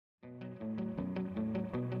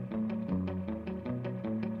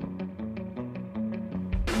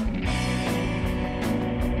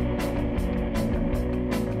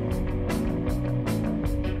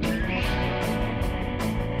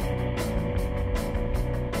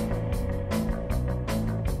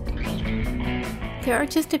There are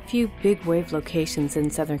just a few big wave locations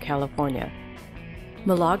in Southern California.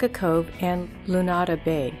 Malaga Cove and Lunada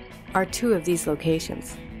Bay are two of these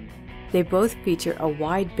locations. They both feature a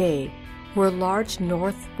wide bay where large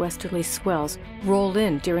northwesterly swells roll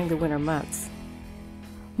in during the winter months.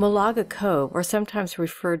 Malaga Cove, or sometimes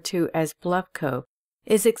referred to as Bluff Cove,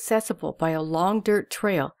 is accessible by a long dirt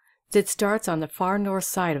trail that starts on the far north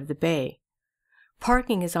side of the bay.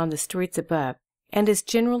 Parking is on the streets above and is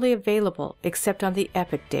generally available except on the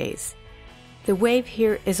epic days. The wave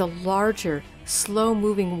here is a larger,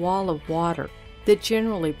 slow-moving wall of water that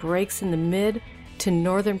generally breaks in the mid to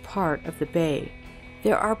northern part of the bay.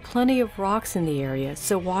 There are plenty of rocks in the area,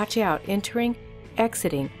 so watch out entering,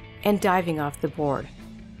 exiting, and diving off the board.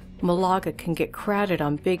 Malaga can get crowded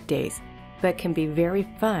on big days, but can be very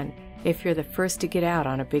fun if you're the first to get out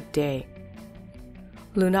on a big day.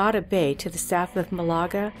 Lunada Bay to the south of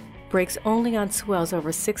Malaga breaks only on swells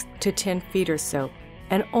over 6 to 10 feet or so,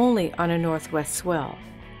 and only on a northwest swell.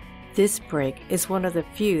 This break is one of the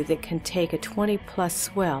few that can take a 20-plus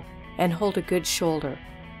swell and hold a good shoulder.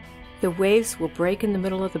 The waves will break in the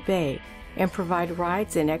middle of the bay and provide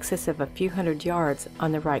rides in excess of a few hundred yards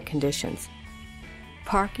on the right conditions.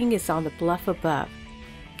 Parking is on the bluff above.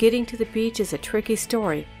 Getting to the beach is a tricky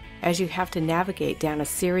story as you have to navigate down a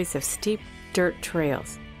series of steep dirt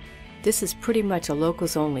trails. This is pretty much a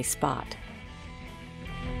locals-only spot.